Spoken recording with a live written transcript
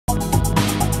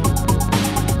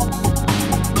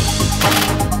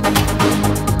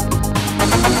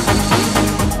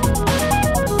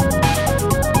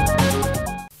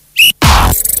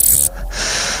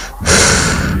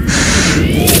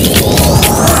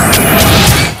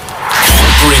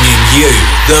you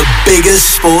the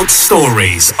biggest sports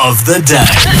stories of the day.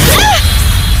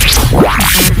 This is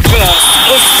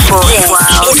Sports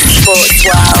World.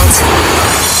 Sports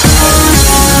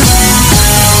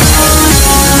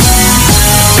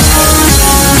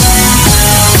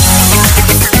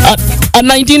At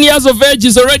 19 years of age,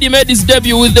 he's already made his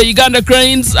debut with the Uganda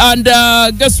Cranes, and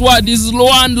guess what? He's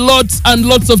won lots and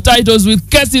lots of titles with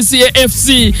KCCA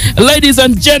FC. Ladies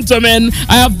and gentlemen,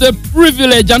 I have the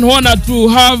privilege and honor to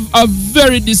have a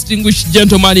very distinguished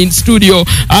gentleman in studio,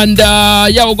 and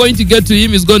we're going to get to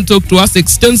him. He's going to talk to us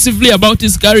extensively about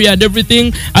his career and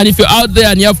everything. And if you're out there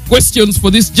and you have questions for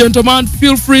this gentleman,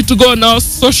 feel free to go on our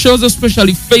socials,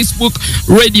 especially Facebook,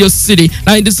 Radiocity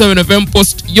 97 FM.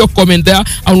 Post your comment there,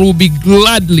 and we'll be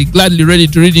gladly ready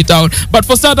to read it out. But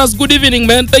for starters, good evening,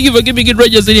 man. Thank you for giving it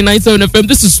Radiocity 97 FM.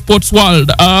 This is Sports World,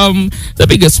 the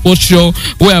biggest sports show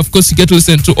where, of course, you get to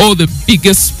listen to all the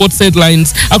biggest sports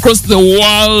headlines across the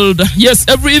world. Yes,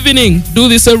 every evening. Do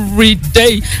this every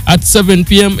day at 7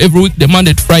 p.m. every week, the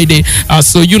Monday to Friday.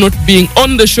 So you not being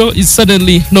on the show is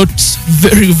certainly not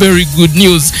very good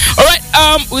news. All right.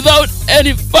 Without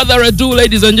any further ado,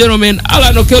 ladies and gentlemen,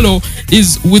 Allan Okello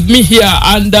is with me here,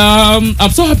 and I'm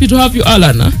so happy to have you,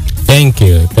 Allan. Huh? Thank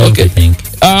you. Thank you.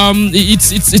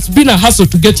 It's been a hassle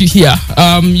to get you here.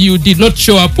 You did not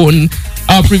show up on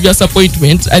our previous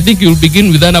appointment. I think you'll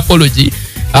begin with an apology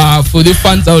for the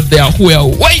fans out there who are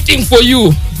waiting for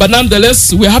you. But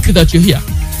nonetheless, we're happy that you're here.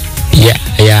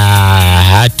 I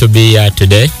had to be here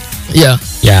today. Yeah,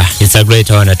 it's a great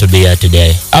honor to be here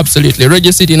today. Absolutely.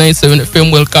 Radiocity 97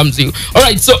 FM welcomes you. All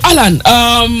right, so Allan,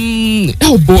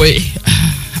 oh boy,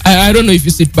 I don't know if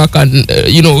you sit back and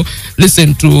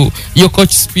listen to your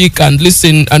coach speak and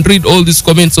listen and read all these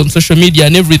comments on social media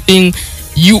and everything.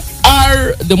 You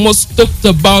are the most talked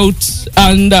about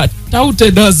and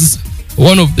touted as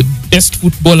one of the best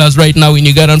footballers right now in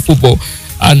Ugandan football.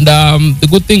 And the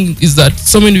good thing is that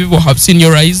so many people have seen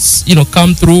your rise,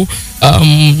 come through.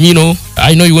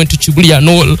 I know you went to Xclusivly and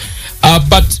all,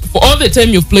 but for all the time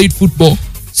you've played football,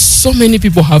 so many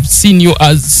people have seen you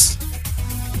as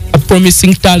a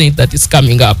promising talent that is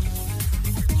coming up.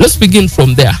 Let's begin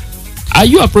from there. Are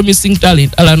you a promising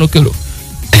talent, Allan Okello?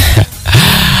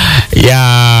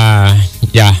 Yeah.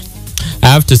 I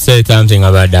have to say something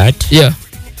about that. Yeah.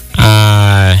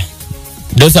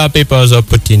 Those are people's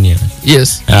opinions.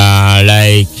 Yes.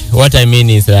 Like, what I mean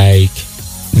is, like,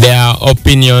 their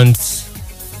opinions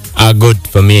are good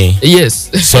for me. Yes.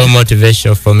 So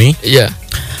motivational for me. Yeah.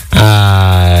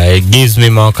 It gives me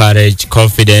more courage,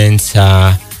 confidence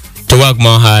to work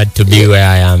more hard to be where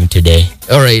I am today.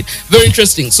 All right. Very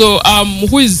interesting. So,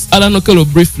 who is Allan Okello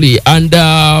briefly, and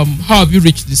how have you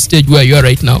reached the stage where you are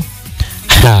right now?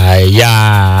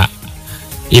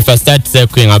 If I start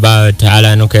talking about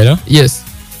Allan Okello, yes,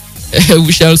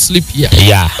 we shall sleep here.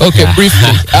 Yeah. Okay,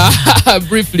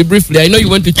 briefly. briefly. I know you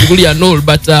went to Xclusivly and all,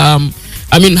 but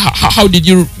I mean, how did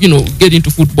you get into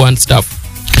football and stuff?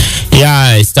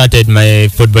 Yeah, I started my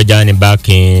football journey back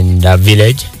in the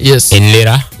village. Yes. In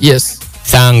Lira. Yes.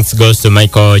 Thanks goes to my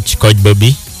coach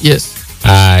Bobby. Yes.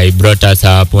 He brought us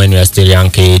up when we were still young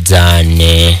kids, and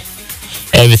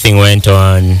everything went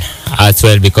on as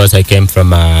well because I came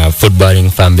from a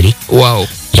footballing family. Wow.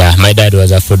 Yeah, my dad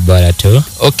was a footballer too.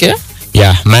 Okay.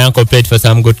 Yeah, my uncle played for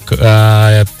some good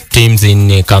teams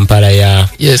in Kampala. Yeah.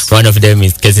 Yes. One of them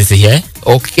is KCCA.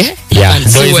 Okay. Yeah,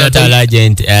 though he's not a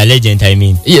legend, I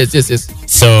mean. Yes.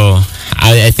 So,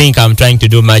 I think I'm trying to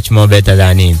do much more better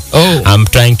than him. Oh. I'm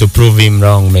trying to prove him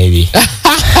wrong, maybe.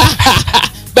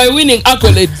 By winning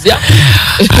accolades, yeah?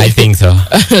 I think so.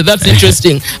 That's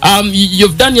interesting.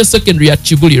 You've done your secondary at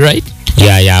Xclusivly, right?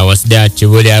 Yeah, I was there at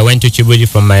Xclusivly. I went to Xclusivly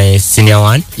for my senior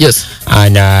one. Yes.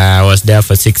 And I was there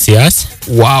for 6 years.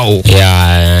 Wow.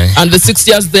 Yeah. And the 6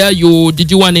 years there,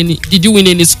 did you win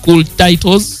any school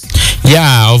titles?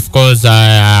 Yeah, of course.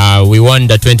 We won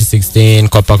the 2016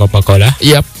 Coca-Cola.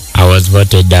 Yep. I was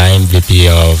voted the MVP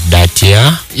of that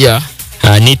year. Yeah.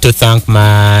 I need to thank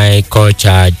my coach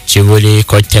at Xclusivly,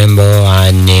 Coach Tembo,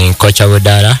 and Coach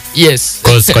Abudara. Yes.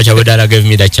 Because Coach Abudara gave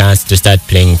me the chance to start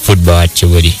playing football at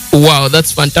Xclusivly. Wow,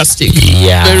 that's fantastic.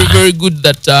 Yeah. Very good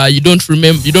that you don't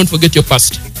forget your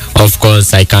past. Of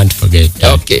course, I can't forget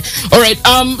that. Okay. All right.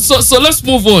 So let's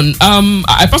move on.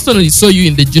 I personally saw you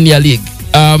in the junior league.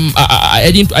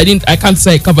 I can't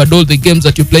say I covered all the games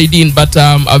that you played in, but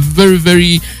a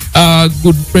very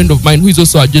good friend of mine who is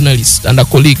also a journalist and a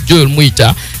colleague, Joel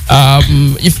Muita.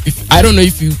 If I don't know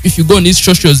if you go on his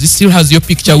socials, he still has your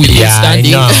picture with him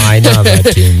standing. I know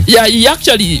about him. Yeah, he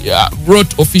actually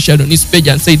wrote official on his page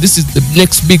and said this is the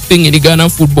next big thing in Ghana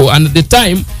football. And at the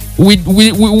time,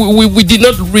 we did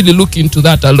not really look into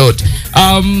that a lot.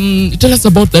 Tell us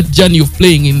about that journey of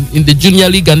playing in the junior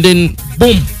league, and then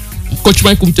boom, Coach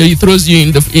Mike Umteri throws you in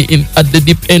at the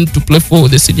deep end to play for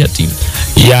the senior team.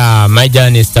 Yeah, my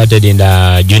journey started in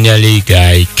the junior league,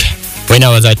 like when I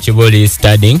was at Chiboli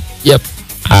studying. Yep.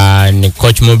 And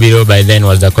Coach Mubiro by then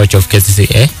was the coach of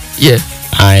KCCA. Yeah.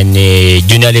 And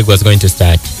junior league was going to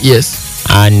start. Yes.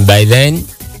 And by then,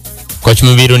 Coach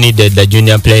Mubiro needed the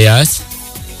junior players,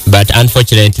 but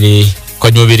unfortunately,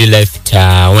 Coach Mubiro left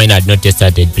when I had not yet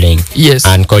started playing. Yes.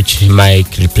 And Coach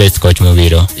Mike replaced Coach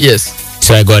Mubiro. Yes.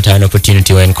 So I got an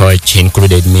opportunity when Coach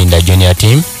included me in the junior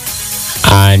team,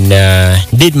 and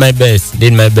did my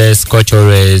best. Coach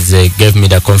always gave me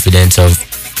the confidence of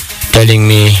telling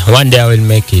me one day I will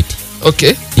make it.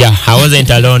 Okay. Yeah, I wasn't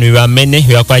alone. We were many.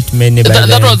 We were quite many.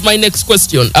 That was my next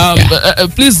question.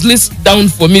 Please list down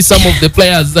for me some of the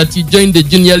players that you joined the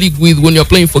junior league with when you're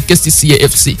playing for KCCA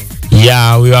FC.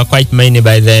 Yeah, we were quite many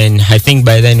by then. I think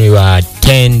by then we were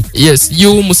 10. Yes,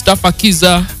 you, Mustafa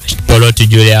Kiza, Polo to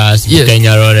Julius, yes.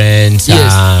 Kenya Lawrence,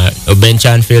 yes.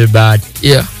 Obenchan Filbert,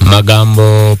 yeah.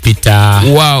 Magambo, Peter,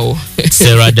 wow,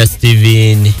 Sarah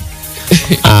Steven,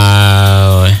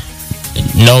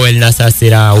 Noel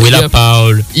Nasasira, Willa yep.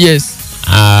 Paul, yes,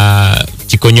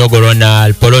 Chikonyogo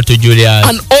Ronald, Polo to Julius,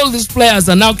 and all these players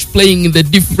are now playing in the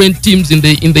different teams in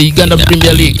the Uganda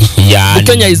Premier League. Yeah,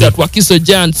 Kenya is at Wakiso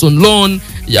Giants on loan.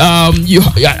 You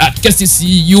at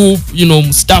KCCU, you know,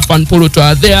 Mustafa and Polo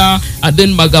are there, and then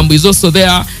Magambo is also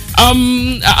there.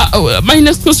 My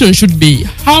next question should be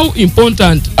how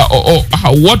important or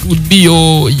what would be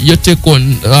your take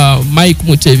on Mike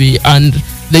Mutebi and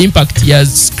the impact he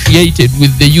has created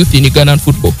with the youth in Ugandan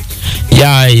football?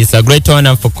 Yeah, it's a great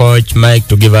honor for Coach Mike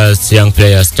to give us young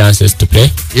players chances to play.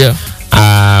 Yeah.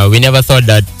 We never thought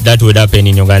that would happen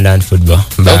in Ugandan football,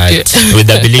 but okay. With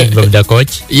the belief of the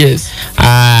coach, yes.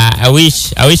 I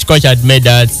wish Coach had made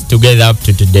us together up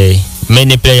to today.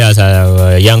 Many players,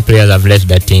 young players, have left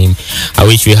the team. I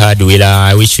wish we had Willa.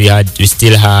 I wish we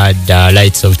still had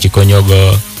lights of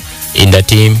Chikonyogo in the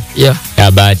team. Yeah.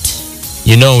 But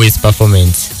you know, with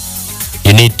performance,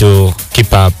 you need to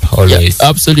keep up always. Yeah,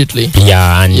 absolutely.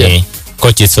 Yeah, and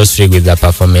Coach is so strict with the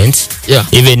performance. Yeah.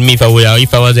 Even me,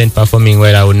 if I wasn't performing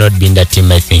well, I would not be in the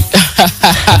team, I think.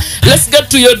 Let's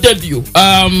get to your debut.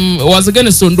 Was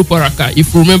against Sondu Paraka,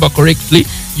 if you remember correctly.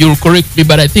 You'll correct me,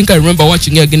 but I think I remember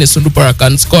watching you against Sondu Paraka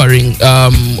and scoring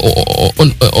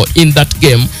in that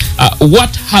game.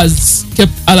 What has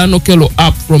kept Allan Okello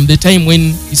up from the time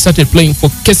when he started playing for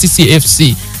KCCA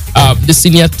FC, the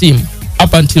senior team,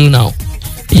 up until now?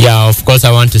 Yeah, of course,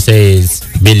 I want to say is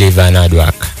believe and hard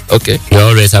work. Okay. You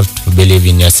always have to believe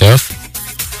in yourself.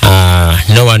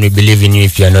 No one will believe in you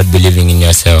if you are not believing in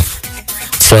yourself.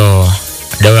 So,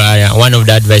 one of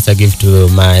the advice I give to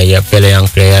my fellow young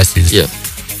players is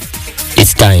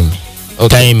it's time.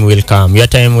 Okay. Time will come. Your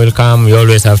time will come. You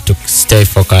always have to stay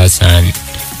focused and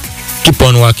keep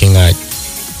on working hard.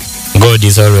 God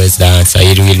is always the answer.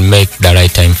 It will make the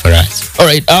right time for us. All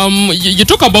right. You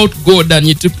talk about God and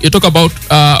you talk about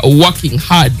working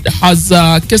hard. Has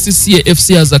KCCA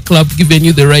FC as a club given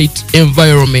you the right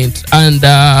environment, and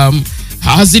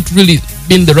has it really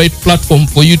been the right platform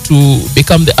for you to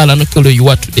become the Allan Okello you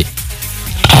are today?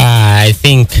 I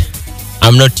think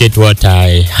I'm not yet what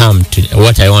I am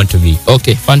what I want to be.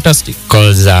 Okay, fantastic.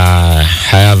 Because I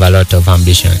have a lot of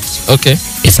ambitions. Okay.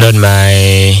 It's not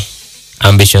my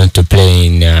ambition to play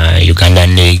in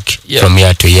Ugandan League from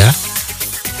year to year.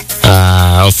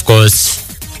 Of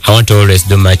course, I want to always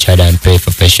do much harder and play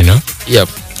professional. Yep.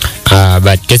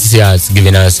 But KCCA has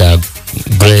given us a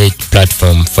great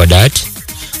platform for that,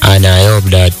 and I hope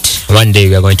that one day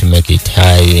we are going to make it.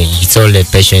 It's all the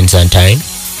patience and time.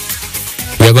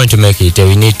 We are going to make it.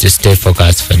 We need to stay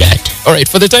focused for that. All right.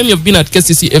 For the time you've been at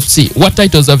KCCA FC, what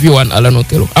titles have you won, Allan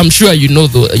Okello? I'm sure you know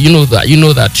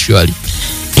that surely.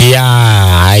 Yeah,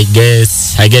 I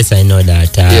guess I know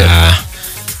that.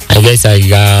 I guess I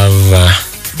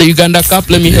have the Uganda Cup.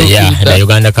 Let me help you with that. The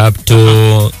Uganda Cup,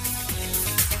 two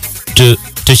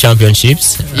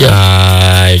championships.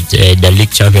 The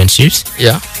league championships.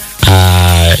 Yeah.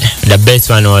 The best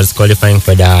one was qualifying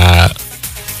for the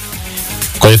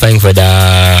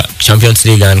Champions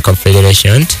League and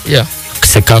Confederation. Yeah.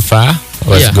 Sekafa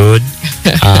was good.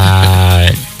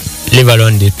 Leave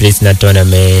alone the Prisoner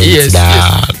tournament,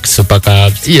 Super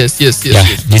Cups. Yes.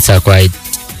 These are quite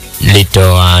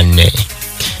little, and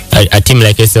a team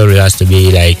like SL has to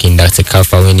be like in the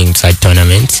Sekafa winning side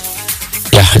tournaments.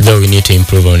 Yeah, though we need to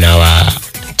improve on our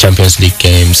Champions League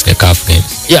games, the CAF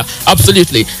games. Yeah,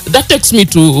 absolutely. That takes me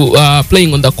to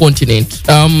playing on the continent.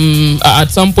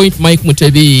 At some point, Mike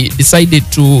Mutebi decided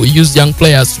to use young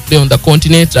players to play on the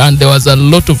continent, and there was a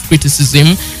lot of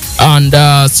criticism, and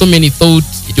so many thought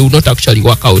it would not actually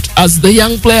work out. As the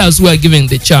young players who are given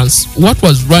the chance, what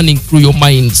was running through your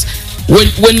minds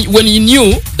when you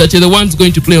knew that you're the ones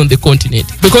going to play on the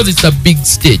continent? Because it's a big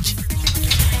stage.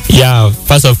 Yeah,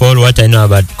 first of all, what I know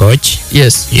about coach,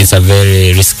 Yes. he's a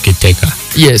very risky taker.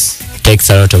 Yes. Takes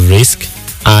a lot of risk,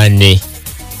 and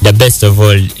the best of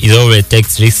all, he always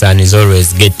takes risks and is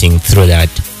always getting through that.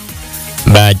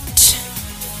 But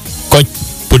coach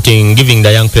giving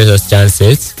the young players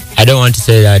chances, I don't want to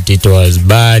say that it was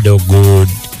bad or good,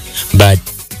 but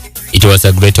it was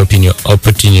a great opinion for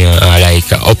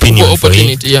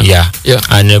him. Yeah.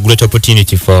 And a great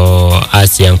opportunity for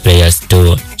us young players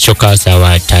to showcase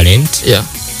our talent. Yeah.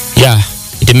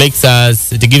 It gives us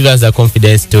the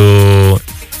confidence to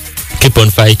keep on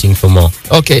fighting for more.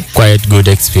 Okay. Quite good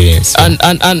experience. And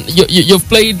you've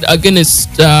played against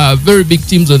very big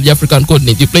teams on the African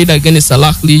continent. You played against Al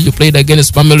Ahly, you played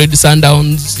against Mamelodi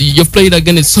Sundowns, you've played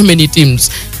against so many teams.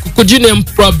 Could you name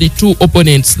probably 2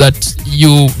 opponents that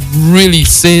you really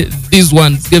say these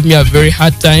ones gave me a very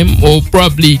hard time, or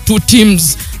probably 2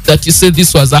 teams that you say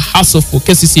this was a hassle for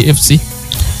KCCA FC?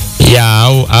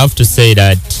 Yeah, I have to say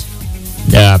that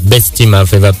the best team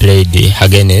I've ever played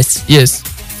against, yes,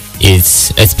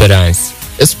 is Esperance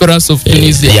of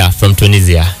Tunisia. From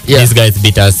Tunisia. Yeah. These guys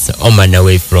beat us home and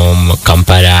away from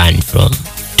Kampala and from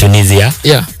Tunisia.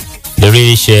 Yeah. They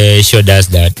really showed us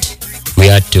that we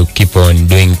had to keep on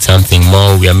doing something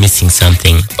more. We are missing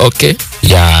something. Okay.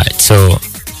 Yeah. So,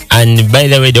 and by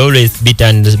the way, they always beat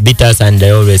us, and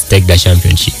they always take the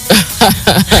championship.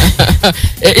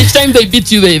 Each time they beat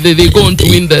you, they go on to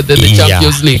win the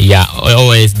Champions League. Yeah.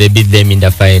 Always they beat them in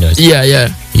the finals. Yeah.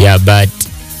 But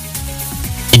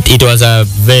it's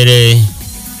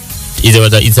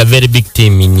a very big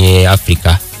team in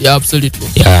Africa. Yeah, absolutely.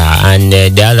 Yeah, and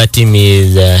the other team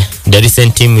is the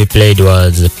recent team we played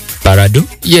was Paradu.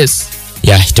 Yes.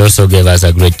 Yeah, it also gave us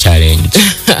a great challenge.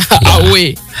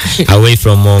 Away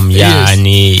from home. Yeah, yes. And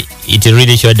it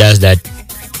really showed us that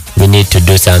we need to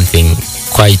do something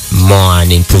quite more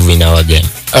and improving our game.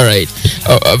 All right,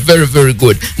 very, very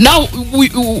good. Now we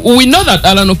know that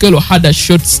Allan Okello had a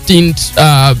short stint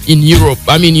in Europe.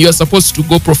 I mean, you are supposed to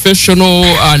go professional,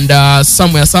 and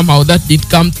somehow that did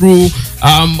come through.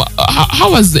 How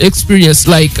was the experience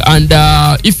like? And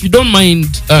if you don't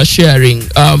mind sharing,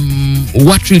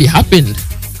 what really happened?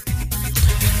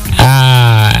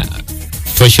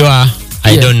 For sure,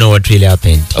 I don't know what really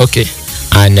happened. Okay.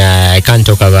 And I can't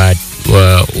talk about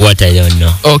what I don't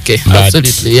know. Okay,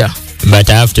 absolutely, yeah. But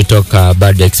I have to talk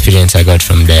about the experience I got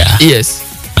from there. Yes.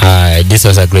 This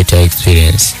was a great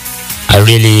experience. I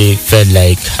really felt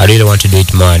like I really want to do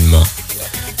it more and more.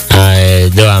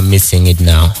 Though I'm missing it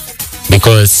now,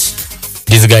 because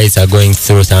these guys are going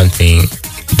through something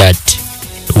that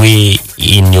we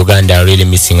in Uganda are really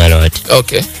missing a lot.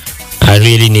 Okay. I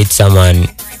really need someone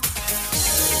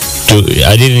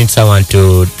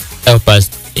to help us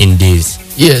in this.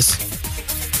 Yes.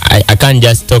 I can't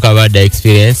just talk about the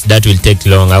experience. That will take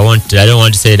long. I don't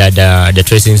want to say that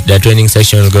the training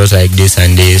session goes like this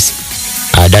and this.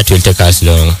 That will take us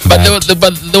long. But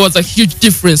there was a huge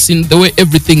difference in the way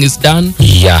everything is done.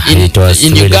 Yeah, it was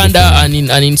in really Uganda and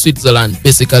in Switzerland.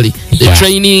 Basically, the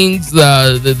trainings,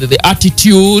 the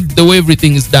attitude, the way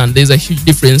everything is done. There's a huge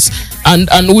difference. And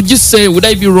would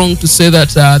I be wrong to say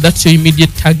that that's your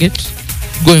immediate target,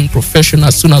 going professional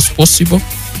as soon as possible?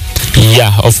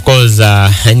 Yeah, of course.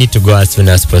 I need to go as soon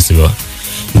as possible.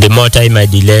 The more time I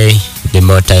delay, the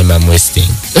more time I'm wasting.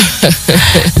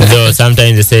 Though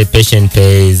sometimes they say patience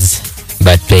pays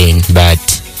but pain, but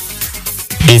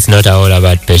it's not all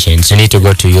about patience. You need to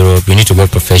go to Europe. You need to go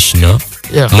professional.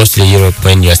 Yeah. Mostly Europe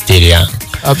when you're still young.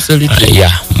 Absolutely.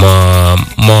 Yeah.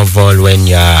 More vol when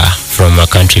you're from a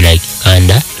country like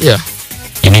Uganda. Yeah.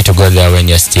 You need to go there when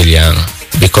you're still young,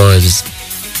 because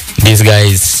these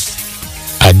guys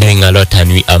are doing a lot and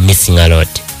we are missing a lot.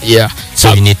 Yeah.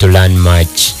 So you need to learn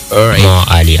much more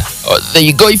earlier. There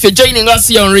you go. If you're joining us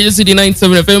here on Radiocity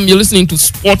 97 FM, you're listening to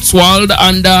Sports World,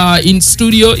 and in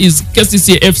studio is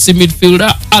KCCA FC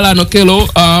midfielder Allan Okello,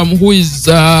 who is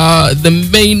the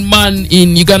main man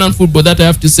in Ugandan football, that I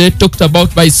have to say, talked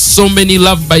about by so many,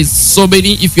 loved by so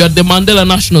many. If you're at the Mandela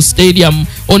National Stadium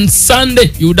on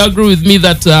Sunday, you would agree with me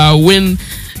that when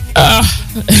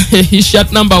his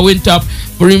shirt number went up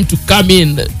for him to come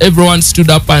in, everyone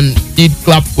stood up and did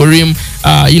clap for him,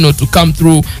 to come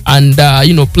through and,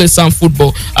 play some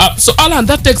football. So, Allan,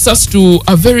 that takes us to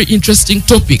a very interesting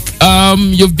topic.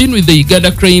 You've been with the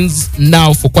Uganda Cranes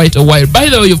now for quite a while. By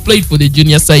the way, you've played for the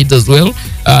junior side as well,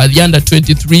 the under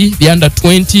 23, the under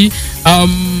 20,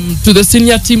 to the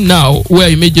senior team now, where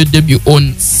you made your debut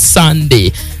on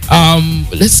Sunday.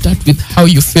 Let's start with how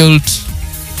you felt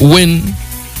when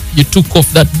you took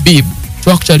off that bib to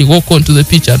actually walk onto the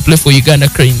pitch and play for Uganda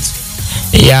Cranes.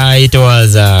 Yeah, it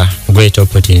was a great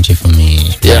opportunity for me.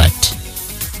 Yeah. But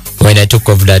when I took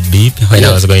off that bib, when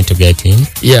I was going to get in,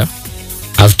 Yeah.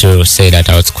 I have to say that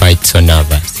I was quite so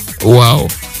nervous. Wow.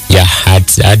 Yeah, I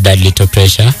had that little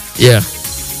pressure. Yeah.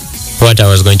 What I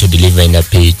was going to deliver in the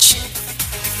pitch.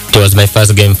 It was my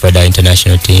first game for the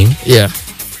international team. Yeah.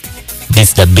 This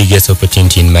is the biggest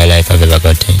opportunity in my life I've ever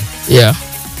gotten. Yeah.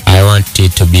 I want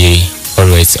it to be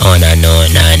always on and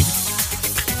on, and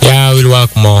I will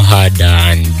work more harder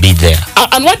and be there.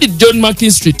 And what did John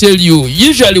McKinstry tell you?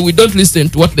 Usually we don't listen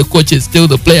to what the coaches tell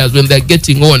the players when they're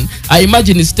getting on. I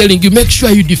imagine he's telling you, make sure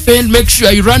you defend, make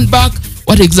sure you run back.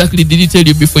 What exactly did he tell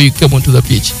you before you came onto the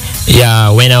pitch?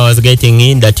 Yeah, when I was getting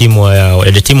in, the team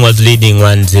was leading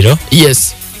 1-0.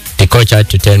 Yes. The coach had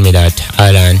to tell me that,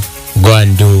 Allan, go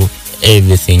and do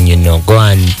everything, go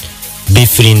and be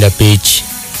free in the pitch.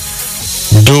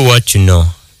 Do what you know.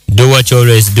 Do what you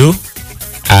always do,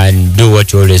 and do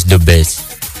what you always do best.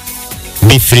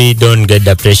 Be free, don't get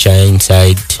the pressure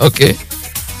inside. Okay.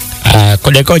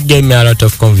 The coach gave me a lot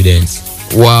of confidence.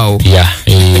 Wow. Yeah,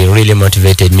 he really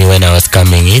motivated me when I was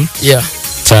coming in. Yeah.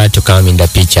 So I had to come in the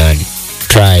pitch and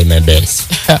try my best.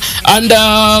 And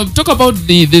talk about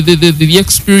the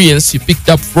experience you picked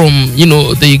up from,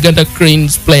 the Uganda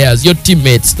Cranes players, your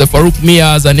teammates, the Farouk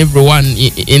Mias and everyone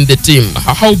in the team.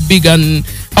 How big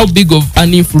of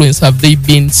an influence have they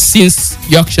been since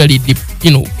you actually,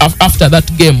 after that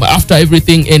game, after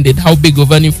everything ended, how big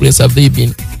of an influence have they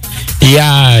been?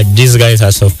 Yeah, these guys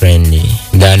are so friendly.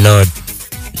 They're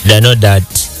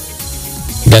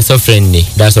so friendly.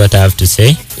 That's what I have to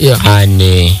say. Yeah. And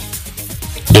they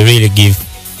really give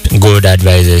good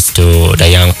advices to the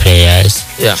young players.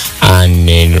 Yeah. And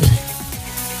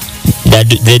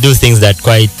they do things that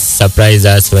quite surprise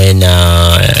us when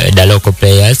the local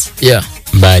players. Yeah.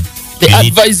 But they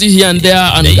advise you here and there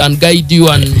and guide you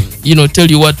and tell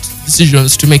you what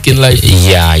decisions to make in life.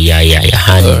 Yeah.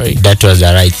 And right. that was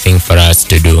the right thing for us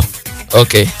to do.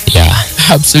 Okay. Yeah.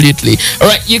 Absolutely. All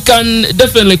right. You can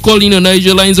definitely call in on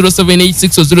Niger line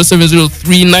 0786 or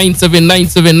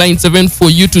 0703979797 for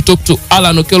you to talk to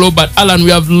Allan Okello. But Allan,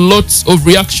 we have lots of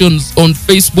reactions on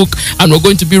Facebook, and we're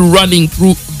going to be running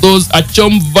through those.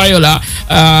 Achom Viola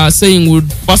saying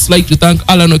would first like to thank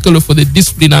Allan Okello for the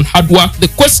discipline and hard work. The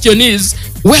question is,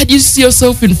 where do you see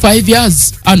yourself in 5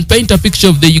 years? And paint a picture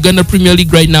of the Uganda Premier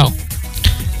League right now.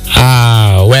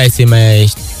 Where I see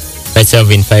myself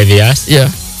in 5 years? Yeah.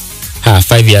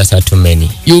 5 years are too many.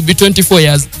 You will be 24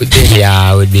 years by then. Yeah,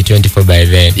 I would be 24 by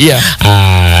then. Yeah.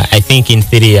 I think in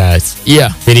 3 years. Yeah.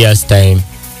 3 years time,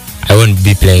 I won't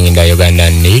be playing in the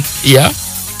Ugandan league. Yeah.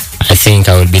 I think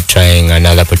I will be trying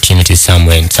another opportunity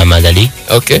somewhere in some other league.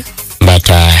 Okay. But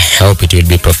I hope it will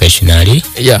be professionally.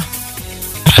 Yeah.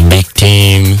 A big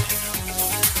team.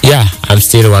 Yeah, I'm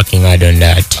still working hard on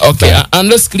that. Okay, and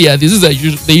let's clear. This is the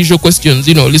usual questions,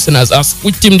 listeners ask.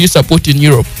 Which team do you support in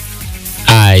Europe?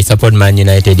 I support Man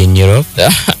United in Europe. and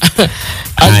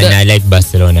I like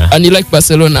Barcelona. And you like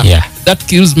Barcelona? Yeah. That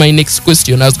kills my next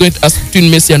question. I was going to ask between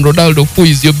Messi and Ronaldo, who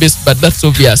is your best, but that's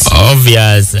obvious.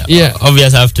 Obvious. Yeah.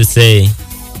 Obvious, I have to say.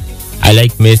 I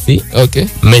like Messi. Okay.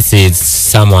 Messi is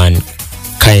someone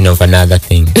kind of another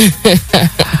thing.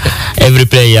 Every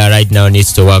player right now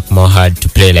needs to work more hard to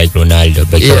play like Ronaldo,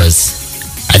 because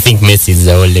I think Messi is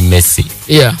the only Messi.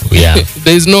 Yeah. Yeah.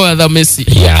 There is no other Messi.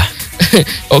 Yeah.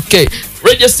 Okay.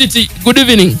 Radiocity, good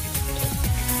evening.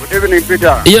 Good evening,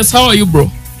 Peter. Yes, how are you, bro?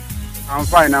 I'm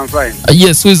fine.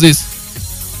 Yes, who is this?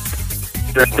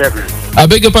 Entebbe. I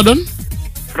beg your pardon?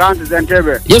 Francis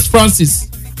Entebbe. Yes, Francis.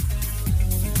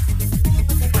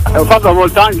 First of all,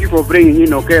 thank you for bringing in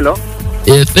Okello.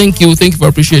 Thank you for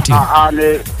appreciating. And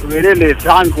we really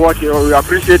we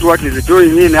appreciate what he's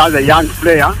doing in as a young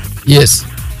player. Yes.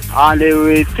 And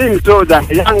we think so that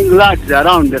young lads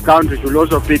around the country should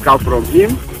also pick up from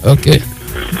him. Okay.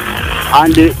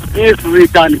 And if we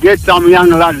can get some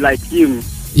young lads like him,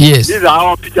 yes, these are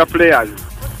our future players.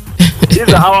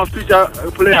 These are our future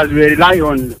players we rely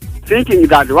on, thinking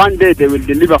that one day they will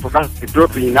deliver for us a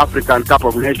trophy in African Cup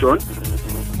of Nations.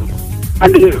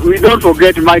 And we don't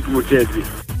forget Mike Mutezi.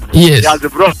 Yes. He has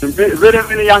brought very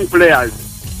many young players.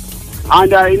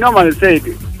 And I normally said,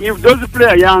 if those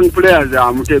young players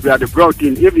are brought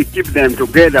in, if we keep them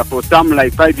together for some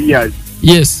like 5 years,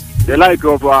 yes, the like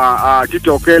of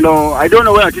Tito Okello, I don't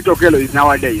know where Tito Okello is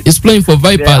nowadays. He's playing for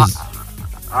Vipers.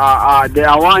 The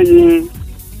Awani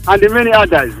and many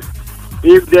others,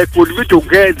 if they could be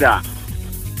together,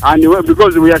 and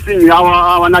because we are seeing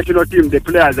our national team, the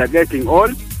players are getting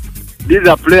old. These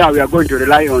are players we are going to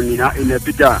rely on in a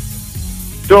Peter.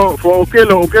 So for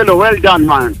Okello, well done,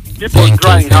 man. Keep on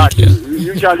trying hard.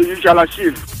 You shall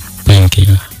achieve. Thank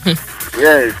you.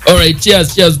 Yes. All right,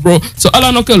 cheers, bro. So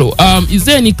Allan Okello, is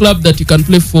there any club that you can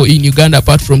play for in Uganda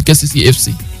apart from KCCA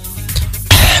FC?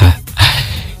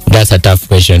 That's a tough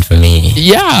question for me.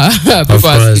 Yeah, of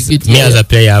course, as a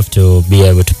player, I have to be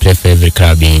able to play for every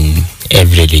club in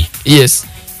every league. Yes.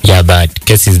 Yeah, but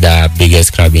KC is the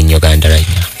biggest club in Uganda right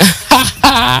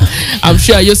now. I'm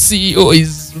sure your CEO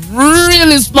is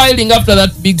really smiling after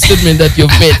that big statement that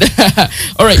you've made.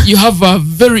 All right, you have a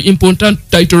very important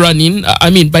title running. I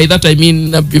mean, by that I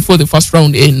mean before the first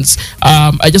round ends.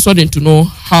 I just wanted to know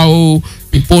how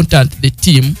important the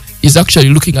team is actually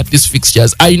looking at these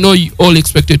fixtures. I know you all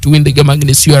expected to win the game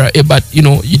against URA, but you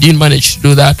didn't manage to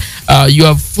do that. You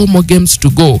have 4 more games to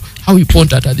go. How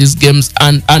important are these games,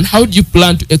 and how do you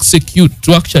plan to execute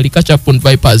to actually catch up on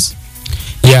Vipers?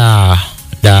 Yeah,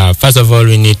 first of all,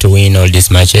 we need to win all these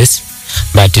matches,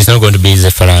 but it's not going to be easy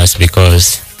for us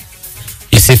because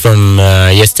you see from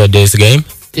yesterday's game,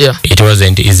 yeah, it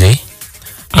wasn't easy.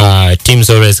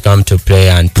 Teams always come to play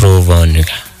and prove on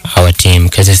our team,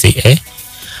 KCCA.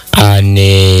 And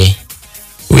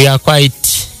we are quite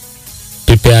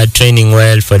prepared, training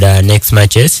well for the next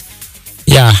matches.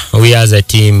 Yeah, we as a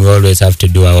team, we always have to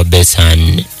do our best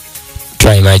and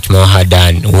try much more hard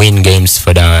and win games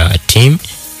for the team.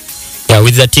 Yeah,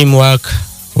 with the teamwork,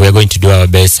 we're going to do our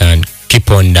best and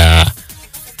keep on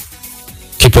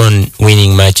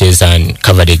winning matches and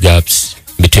cover the gaps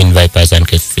between Vipers and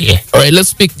KCCA. All right,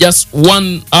 let's pick just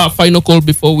one final call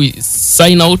before we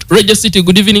sign out. Radiocity,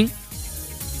 good evening.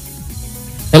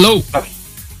 Hello.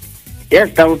 Yes,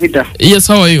 Tavo Peter. Yes,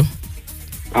 how are you?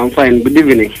 I'm fine. Good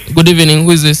evening. Good evening.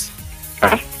 Who is this?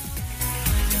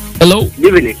 Hello.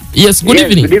 Good evening. Yes, good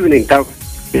evening. Good evening, Tavo.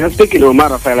 You're speaking to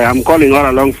Omara fella. I'm calling all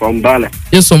along from Bale.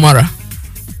 Yes, Omara.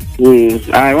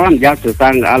 I want just to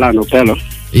thank Allan Okello.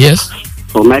 Yes.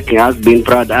 For making us being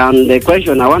proud. And the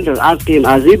question I want to ask him,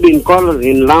 has he been called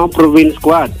in Lao Province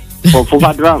squad for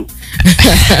Fufa Drum?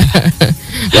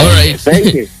 All right.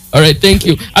 Thank you. All right, thank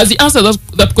you. As he answered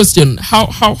that question, how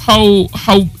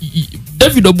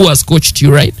David Obu has coached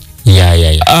you, right?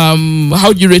 Yeah.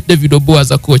 How do you rate David Obu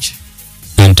as a coach?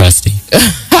 Fantastic.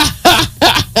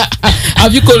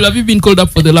 Have you been called up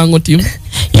for the Lango team?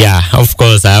 Yeah, of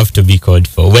course I have to be called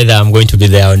for. Whether I'm going to be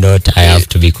there or not, I have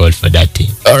to be called for that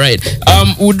team. All right.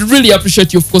 Would really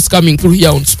appreciate you, of course, coming through here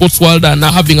on Sports World and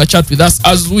having a chat with us.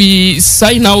 As we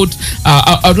sign out,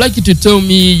 I would like you to tell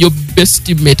me your best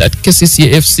teammate at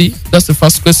KCCA FC. That's the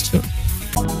first question.